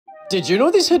Did you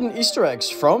know these hidden Easter eggs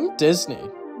from Disney?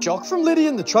 Jock from Lady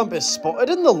and the Tramp is spotted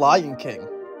in The Lion King.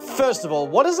 First of all,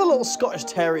 what is a little Scottish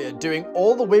terrier doing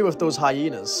all the way with those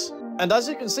hyenas? And as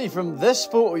you can see from this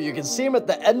photo, you can see him at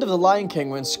the end of The Lion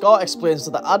King when Scar explains to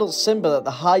the adult Simba that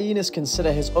the hyenas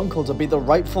consider his uncle to be the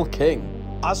rightful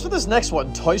king. As for this next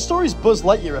one, Toy Story's Buzz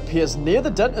Lightyear appears near the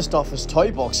dentist office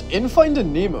toy box in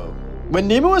Finding Nemo. When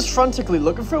Nemo is frantically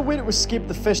looking for a way to escape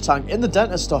the fish tank in the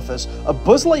dentist office, a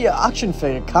Buzz Lightyear action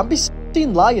figure can be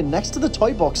seen lying next to the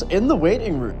toy box in the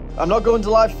waiting room. I'm not going to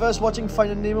lie, first watching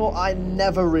Finding Nemo, I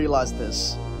never realized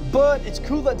this. But it's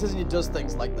cool that Disney does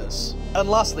things like this. And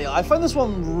lastly, I find this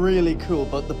one really cool,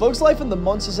 but the Bugs Life and the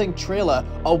Monsters Inc. trailer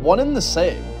are one and the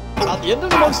same. At the end of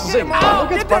the Monsters Inc., Donald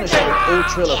gets banished to an old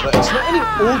trailer, but it's not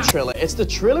any old trailer, it's the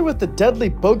trailer with the deadly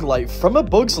bug life from A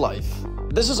Bug's Life.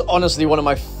 This is honestly one of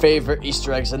my favorite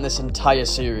Easter eggs in this entire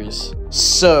series.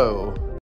 So,